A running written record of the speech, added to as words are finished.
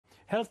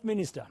Health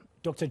Minister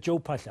Dr.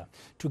 Phaahla,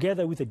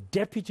 together with the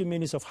Deputy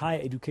Minister of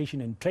Higher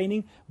Education and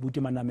Training, Buti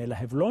Manamela,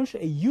 have launched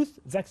a youth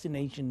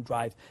vaccination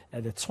drive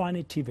at the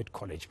Tshwane TVET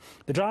College.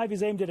 The drive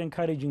is aimed at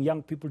encouraging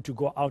young people to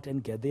go out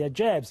and get their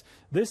jabs.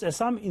 This as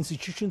some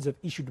institutions have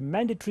issued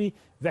mandatory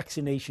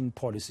vaccination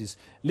policies.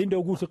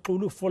 Lindokuhle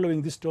Xulu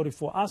following this story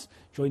for us,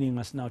 joining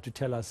us now to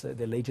tell us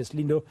the latest.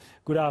 Lindo,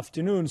 good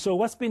afternoon. So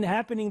what's been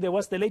happening there?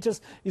 What's the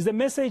latest? Is the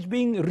message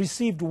being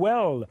received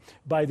well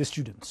by the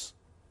students?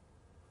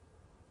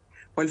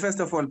 Well, first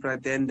of all,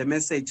 Praden, the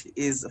message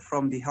is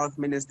from the Health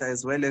Minister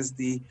as well as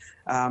the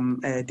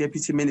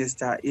Deputy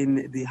Minister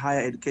in the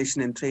Higher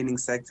Education and Training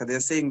sector. They're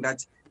saying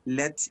that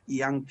let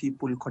young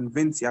people,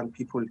 convince young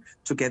people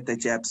to get the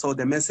jab. So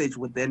the message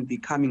would then be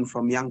coming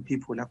from young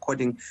people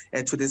according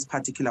to this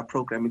particular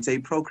program. It's a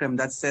program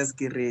that says,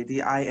 "Get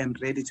ready, I am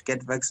ready to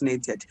get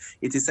vaccinated."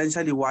 It's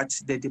essentially what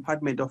the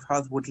Department of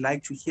Health would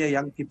like to hear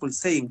young people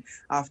saying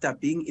after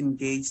being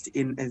engaged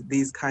in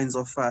these kinds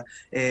of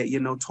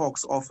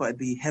talks of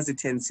the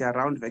hesitancy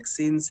around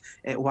vaccines,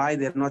 why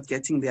they're not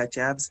getting their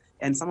jabs,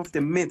 and some of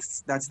the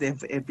myths that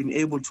they've been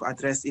able to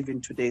address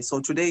even today. So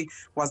today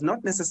was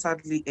not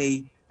necessarily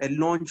a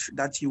launch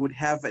that you would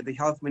have the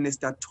health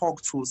minister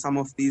talk to some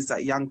of these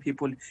young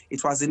people.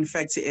 It was in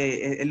fact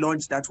a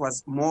launch that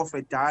was more of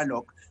a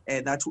dialogue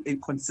that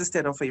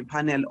consisted of a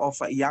panel of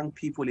young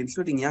people,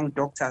 including young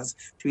doctors,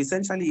 to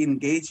essentially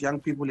engage young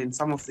people in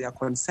some of their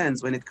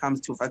concerns when it comes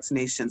to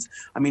vaccinations.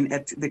 I mean,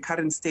 at the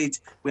current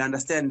stage, we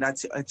understand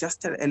that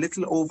just a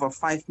little over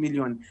 5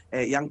 million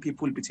young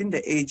people between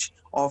the ages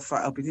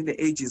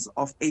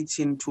of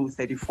 18 to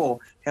 34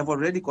 have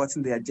already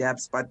gotten their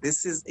jabs, but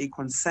this is a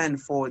concern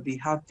for the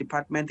health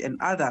department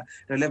and other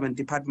relevant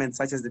departments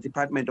such as the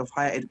Department of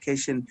Higher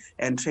Education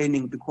and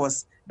Training,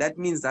 because that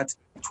means that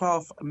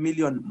 12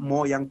 million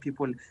more young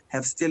people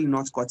have still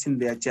not gotten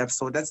their jabs.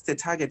 So that's the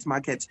target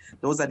market.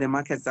 Those are the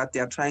markets that they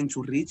are trying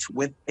to reach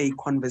with a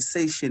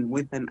conversation,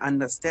 with an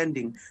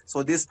understanding.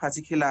 So this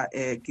particular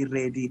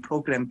Get-Ready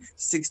program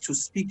seeks to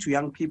speak to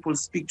young people,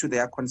 speak to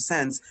their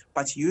concerns,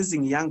 but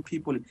using young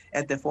people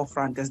at the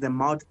forefront as the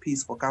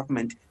mouthpiece for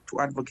government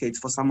to advocate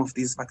for some of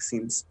these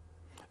vaccines.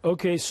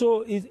 Okay,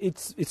 so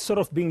it's sort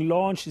of being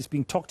launched, it's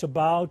being talked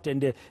about,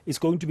 and it's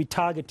going to be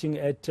targeting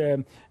at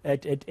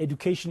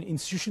education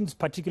institutions,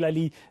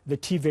 particularly the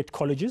TVET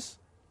colleges?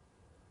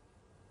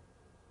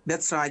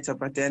 That's right,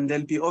 but then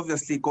they'll be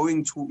obviously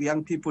going to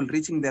young people,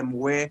 reaching them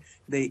where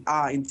they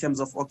are in terms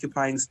of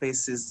occupying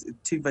spaces.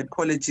 TVET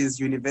colleges,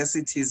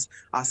 universities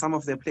are some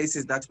of the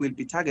places that will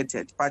be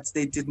targeted, but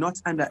they did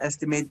not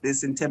underestimate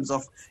this in terms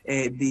of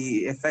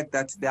the effect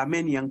that there are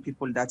many young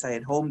people that are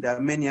at home, there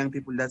are many young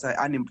people that are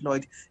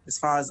unemployed as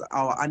far as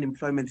our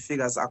unemployment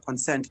figures are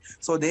concerned.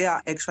 So they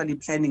are actually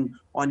planning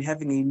on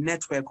having a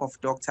network of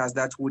doctors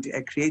that would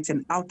create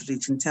an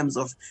outreach in terms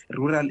of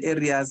rural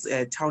areas,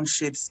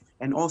 townships,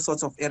 and all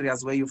sorts of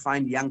areas where you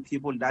find young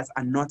people that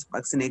are not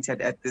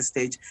vaccinated at this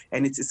stage.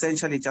 And it's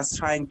essentially just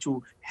trying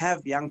to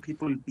have young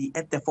people be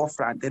at the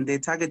forefront, and they're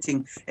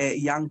targeting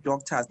young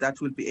doctors that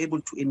will be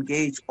able to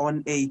engage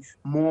on a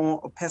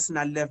more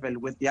personal level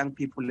with young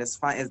people as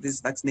far as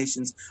these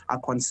vaccinations are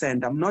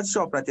concerned. I'm not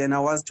sure, but then I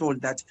was told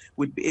that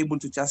we'd be able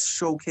to just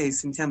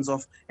showcase in terms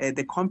of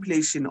the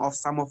compilation of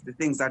some of the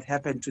things that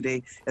happened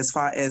today as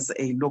far as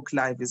a look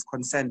live is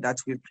concerned that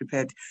we've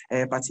prepared.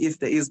 But if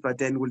there is, but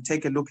then we'll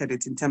take a look at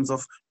it in terms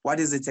of what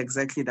is it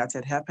exactly that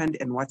had happened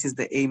and what is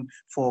the aim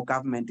for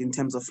government in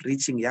terms of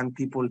reaching young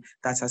people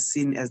that are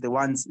seen as the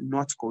ones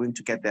not going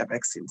to get their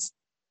vaccines.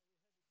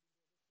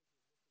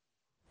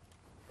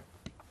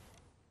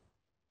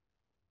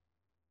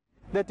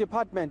 The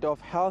Department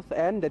of Health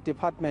and the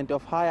Department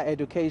of Higher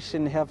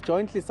Education have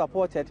jointly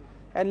supported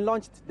and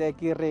launched the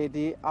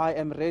Get-Ready, I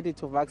Am Ready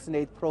to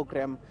Vaccinate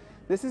program.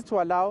 This is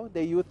to allow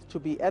the youth to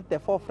be at the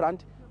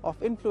forefront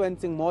of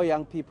influencing more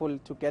young people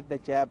to get the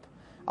jab.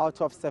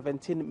 Out of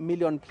 17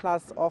 million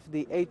plus of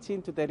the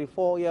 18 to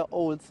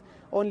 34-year-olds,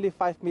 only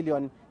 5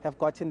 million have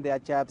gotten their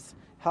jabs.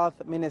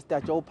 Health Minister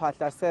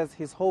Phaahla says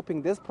he's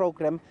hoping this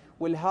program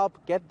will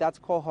help get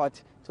that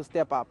cohort to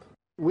step up.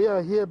 We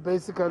are here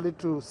basically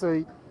to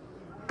say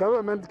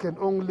government can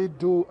only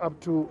do up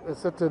to a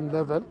certain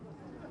level.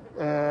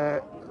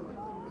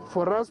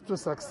 For us to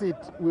succeed,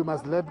 we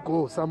must let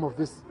go some of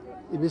this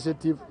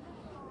initiative,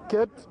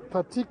 get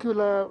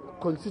particular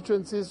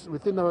constituencies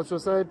within our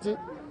society.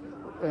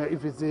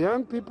 If it's the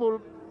young people,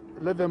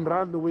 let them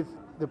run with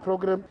the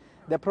program.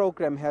 The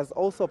program has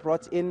also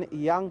brought in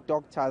young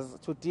doctors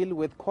to deal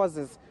with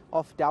causes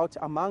of doubt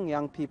among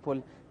young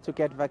people to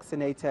get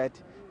vaccinated.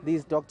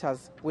 These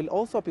doctors will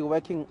also be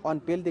working on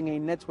building a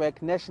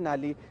network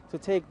nationally to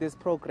take this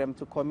program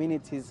to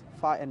communities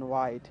far and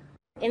wide.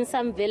 In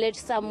some village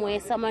somewhere,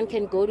 someone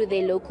can go to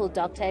their local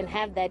doctor and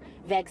have that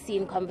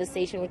vaccine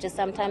conversation, which is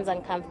sometimes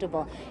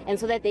uncomfortable, and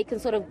so that they can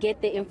sort of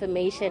get the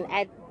information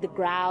at the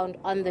ground,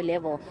 on the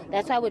level.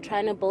 That's why we're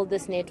trying to build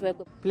this network.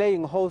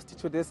 Playing host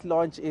to this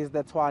launch is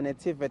the Tshwane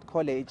TVET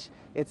College.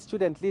 Its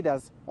student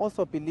leaders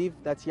also believe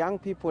that young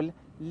people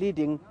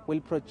leading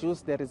will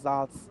produce the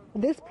results.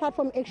 This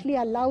platform actually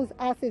allows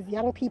us as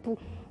young people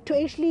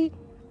to actually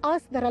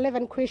ask the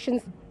relevant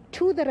questions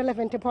to the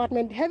relevant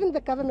department, having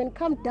the government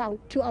come down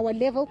to our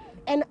level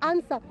and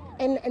answer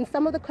and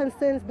some of the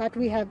concerns that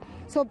we have.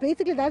 So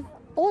basically that's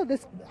all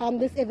this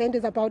event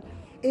is about,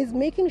 is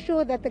making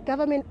sure that the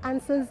government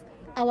answers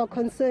our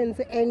concerns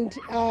and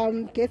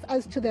gets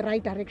us to the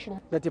right direction.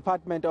 The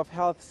Department of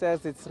Health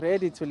says it's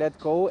ready to let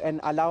go and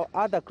allow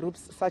other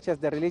groups such as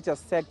the religious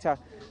sector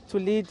to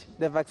lead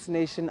the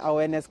vaccination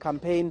awareness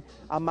campaign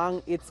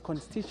among its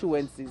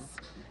constituencies.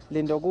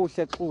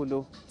 Lindokuhle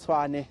Xulu,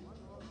 Tshwane